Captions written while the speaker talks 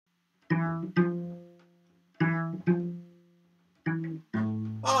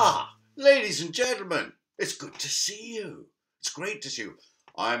Ladies and gentlemen, it's good to see you. It's great to see you.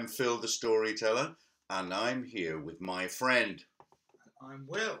 I'm Phil the Storyteller, and I'm here with my friend. I'm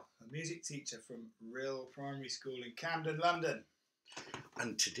Will, a music teacher from Rill Primary School in Camden, London.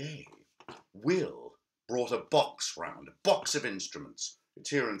 And today, Will brought a box round, a box of instruments.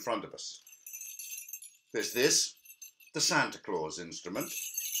 It's here in front of us. There's this, the Santa Claus instrument.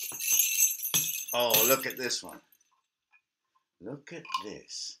 Oh, look at this one. Look at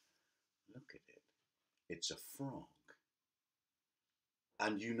this. Look at it. It's a frog.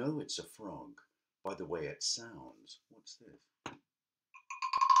 And you know it's a frog by the way it sounds. What's this?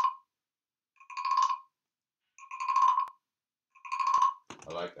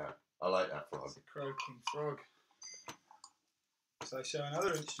 I like that. I like that frog. It's a croaking frog. So I show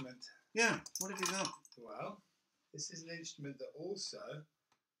another instrument. Yeah, what have you got? Well, this is an instrument that also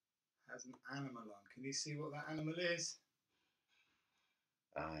has an animal on. Can you see what that animal is?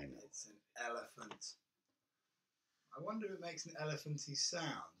 I know. It's an elephant. I wonder if it makes an elephanty sound.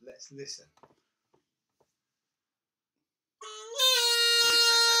 Let's listen.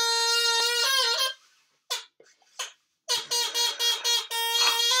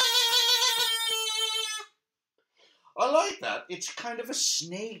 I like that. It's kind of a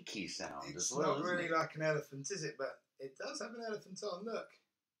snaky sound It's as well. not really isn't it? like an elephant, is it? But it does have an elephant on. Look.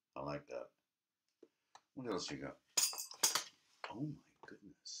 I like that. What else you got? Oh my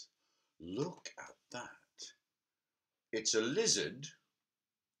goodness. Look at that. It's a lizard,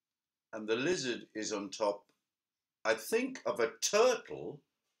 and the lizard is on top, I think, of a turtle,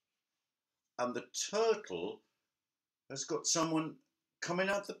 and the turtle has got someone coming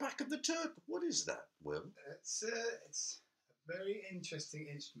out the back of the turtle. What is that, Will? It's a very interesting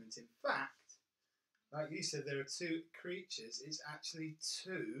instrument. In fact, like you said, there are two creatures. It's actually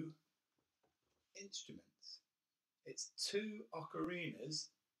two instruments. It's two ocarinas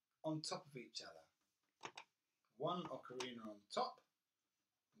on top of each other. One ocarina on top,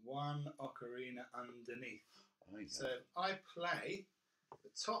 one ocarina underneath. Oh, yeah. So if I play the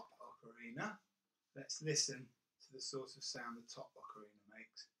top ocarina, let's listen to the sort of sound the top ocarina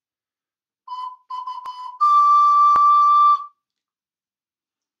makes.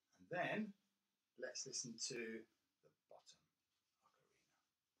 And then let's listen to the bottom ocarina.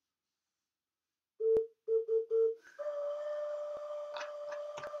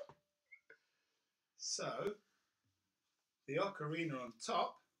 So the ocarina on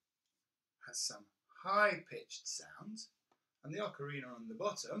top has some high-pitched sounds, and the ocarina on the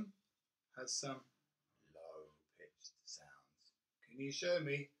bottom has some low-pitched sounds. Can you show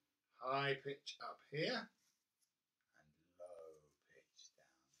me high pitch up here and low pitch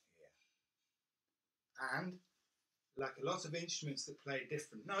down here? And like a lot of instruments that play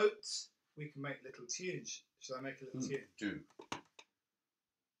different notes, we can make little tunes. Shall I make a little tune? Do.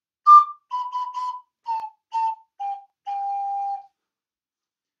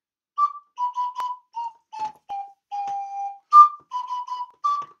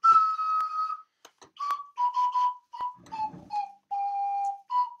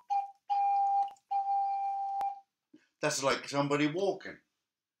 That's like somebody walking.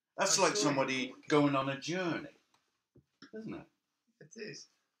 That's like somebody going on a journey, isn't it? It is.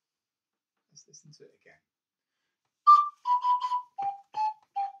 Let's listen to it again.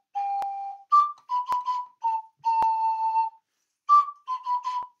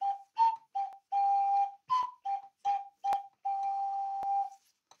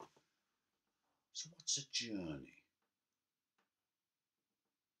 So what's a journey?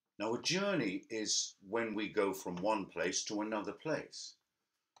 Now, a journey is when we go from one place to another place.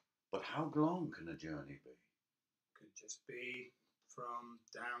 But how long can a journey be? Could just be from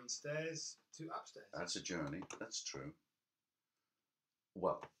downstairs to upstairs. That's a journey. That's true.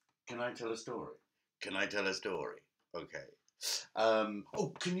 Well, can I tell a story? Can I tell a story? Okay.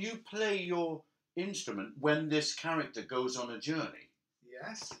 Oh, can you play your instrument when this character goes on a journey?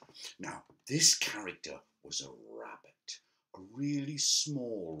 Yes. Now, this character was a rabbit, a really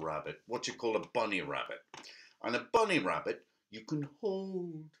small rabbit, what you call a bunny rabbit. And a bunny rabbit you can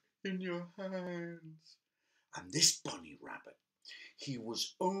hold in your hands. And this bunny rabbit, he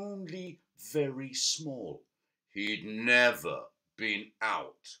was only very small. He'd never been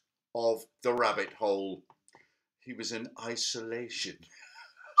out of the rabbit hole. He was in isolation,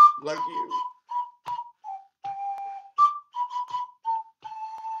 like you.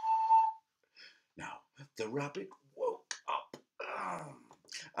 Now, the rabbit woke up,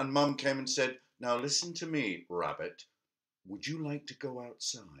 and Mum came and said, "Now listen to me, Rabbit. Would you like to go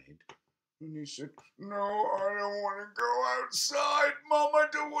outside?" And he said, "No, I don't want to go outside, Mum. I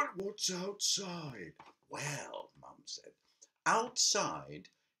don't want." "What's outside?" "Well," Mum said, "outside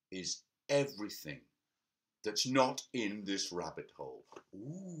is everything that's not in this rabbit hole.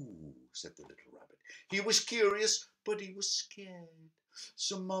 Ooh, said the little rabbit. He was curious, but he was scared.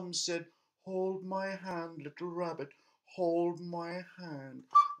 So Mum said, hold my hand, little rabbit, hold my hand.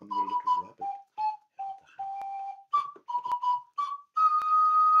 And the little rabbit held the hand.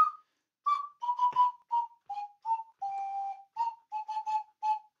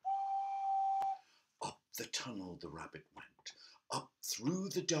 Up the tunnel the rabbit went, up through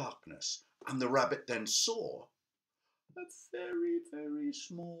the darkness, and the rabbit then saw a very, very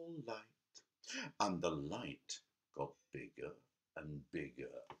small light. And the light got bigger and bigger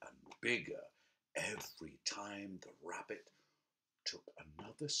and bigger every time the rabbit took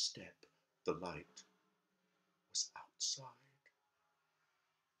another step. The light was outside.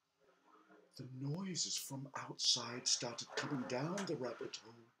 The noises from outside started coming down the rabbit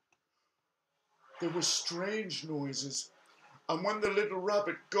hole. There were strange noises, and when the little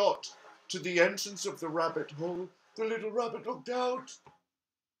rabbit got to the entrance of the rabbit hole, the little rabbit looked out.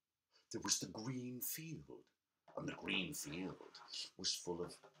 There was the green field, and the green field was full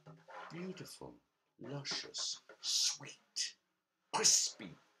of beautiful, luscious, sweet, crispy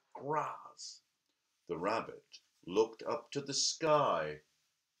grass. The rabbit looked up to the sky.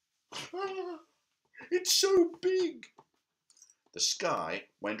 Ah, it's so big! The sky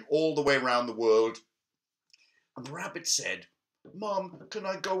went all the way round the world, and the rabbit said, Mum, can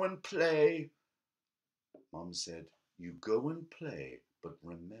I go and play? Mum said, you go and play, but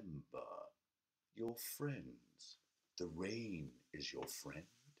remember your friends. The rain is your friend,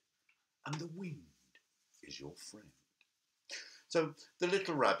 and the wind is your friend. So the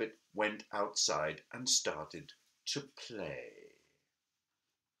little rabbit went outside and started to play.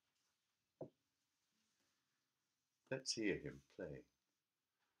 Let's hear him play.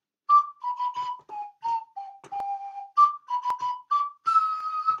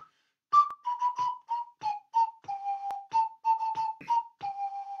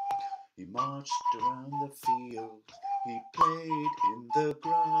 He marched around the field, he played in the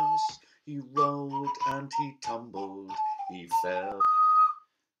grass, he rolled and he tumbled, he fell.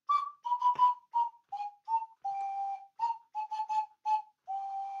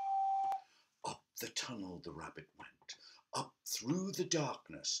 Up the tunnel the rabbit went, up through the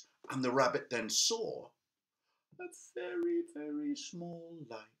darkness, and the rabbit then saw a very, very small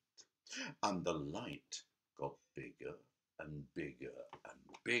light. And the light got bigger and bigger and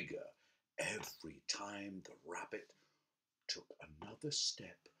bigger every time the rabbit took another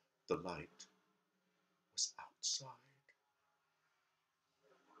step. The light was outside.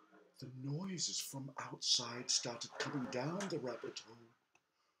 The noises from outside started coming down the rabbit hole.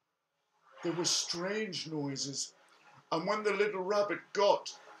 There were strange noises, and when the little rabbit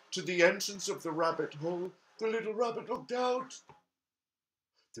got to the entrance of the rabbit hole, the little rabbit looked out.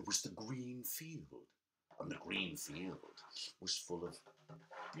 There was the green field, and the green field was full of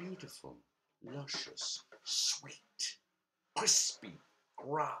beautiful, luscious, sweet, crispy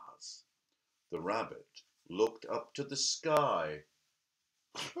grass. The rabbit looked up to the sky.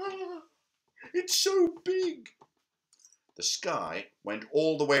 Ah, it's so big! The sky went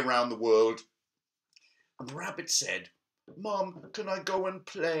all the way round the world, and the rabbit said, Mum, can I go and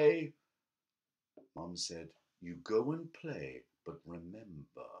play? Mum said, you go and play, but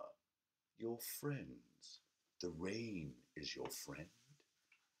remember your friends. The rain is your friend,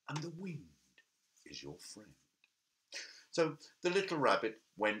 and the wind is your friend. So the little rabbit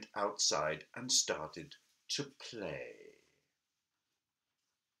went outside and started to play.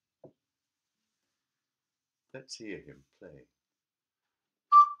 Let's hear him play.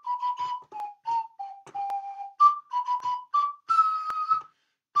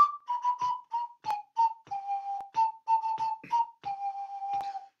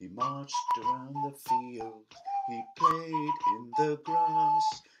 He marched around the field, he played in the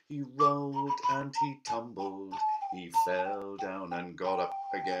grass, he rolled and he tumbled, he fell down and got up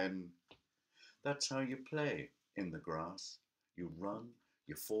again. That's how you play in the grass. You run,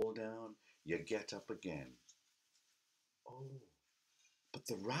 you fall down, you get up again. Oh, but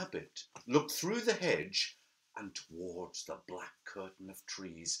the rabbit looked through the hedge and towards the black curtain of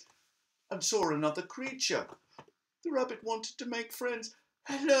trees and saw another creature. The rabbit wanted to make friends.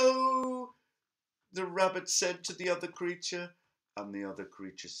 Hello, the rabbit said to the other creature, and the other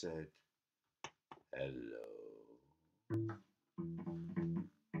creature said, hello.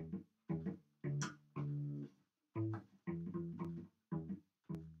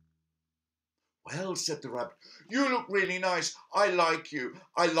 Well, said the rabbit, you look really nice. I like you.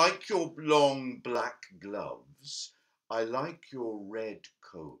 I like your long black gloves. I like your red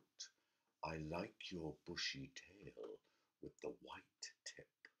coat. I like your bushy tail with the white tip.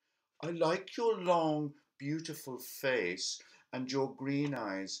 I like your long, beautiful face, and your green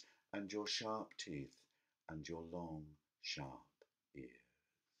eyes, and your sharp teeth, and your long, sharp ears.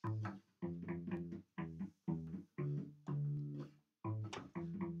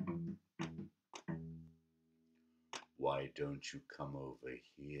 Why don't you come over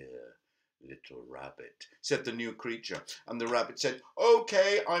here, little rabbit, said the new creature. And the rabbit said,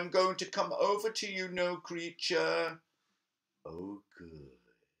 okay, I'm going to come over to you, new creature. Oh, good,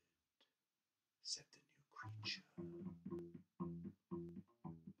 said the new creature.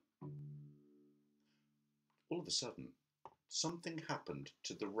 All of a sudden, something happened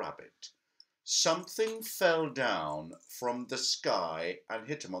to the rabbit. Something fell down from the sky and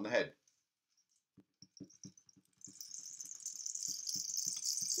hit him on the head.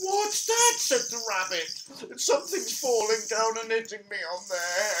 What's that? Said the rabbit. Something's falling down and hitting me on the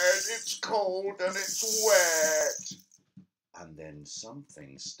head. It's cold and it's wet. And then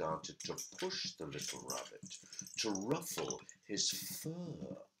something started to push the little rabbit, to ruffle his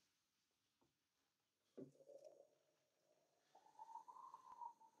fur.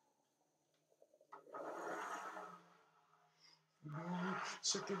 No,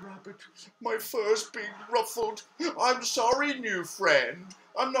 said the rabbit, my fur's being ruffled. I'm sorry, new friend.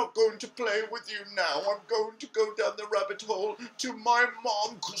 I'm not going to play with you now. I'm going to go down the rabbit hole to my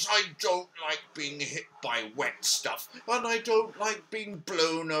mom, 'cause I don't like being hit by wet stuff, and I don't like being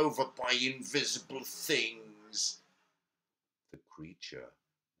blown over by invisible things. The creature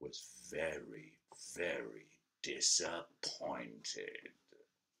was very, very disappointed.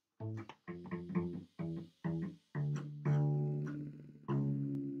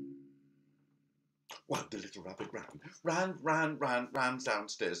 Well, the little rabbit ran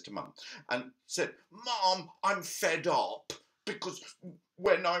downstairs to Mum and said, Mom, I'm fed up, because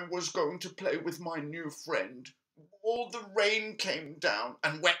when I was going to play with my new friend, all the rain came down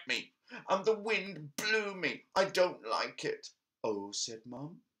and wet me, and the wind blew me. I don't like it. Oh, said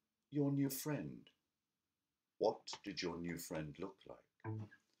Mum, your new friend. What did your new friend look like?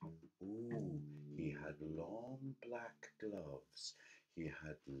 Ooh, he had long black gloves. He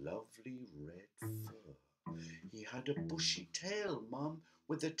had lovely red fur. He had a bushy tail, Mum,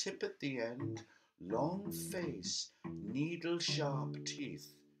 with a tip at the end, long face, needle-sharp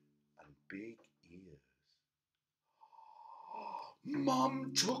teeth, and big ears.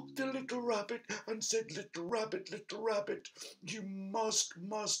 Mum took the little rabbit and said, little rabbit, you must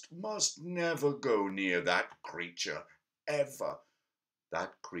never go near that creature, ever.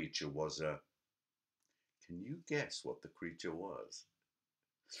 That creature was a... Can you guess what the creature was?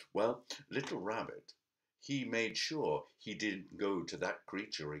 Well, little rabbit, he made sure he didn't go to that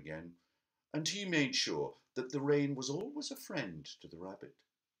creature again, and he made sure that the rain was always a friend to the rabbit,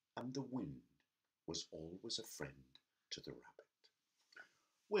 and the wind was always a friend to the rabbit.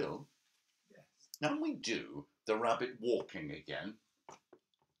 Will, Yes. can we do the rabbit walking again?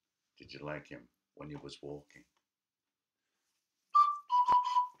 Did you like him when he was walking?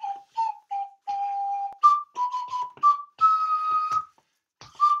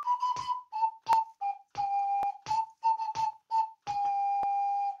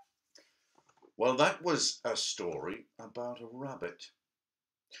 Well, that was a story about a rabbit.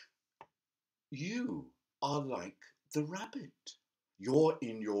 You are like the rabbit. You're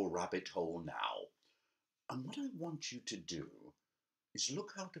in your rabbit hole now. And what I want you to do is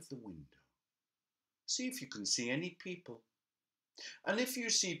look out of the window. See if you can see any people. And if you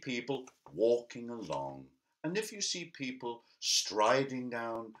see people walking along, and if you see people striding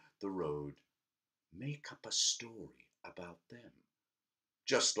down the road, make up a story about them.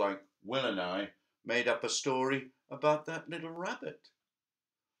 Just like Will and I made up a story about that little rabbit.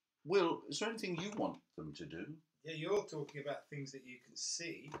 Will, is there anything you want them to do? Yeah, you're talking about things that you can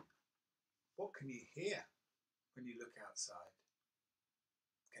see. What can you hear when you look outside?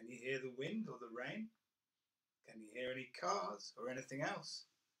 Can you hear the wind or the rain? Can you hear any cars or anything else?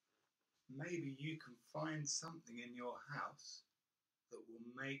 Maybe you can find something in your house that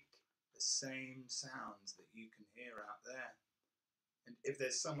will make the same sounds that you can hear out there. And if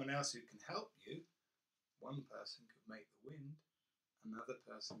there's someone else who can help you, one person could make the wind, another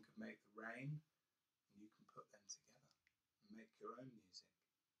person could make the rain, and you can put them together and make your own music.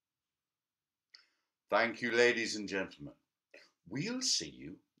 Thank you, ladies and gentlemen. We'll see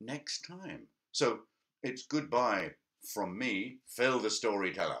you next time. So it's goodbye from me, Phil the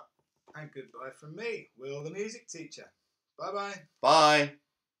storyteller. And goodbye from me, Will the music teacher. Bye-bye. Bye.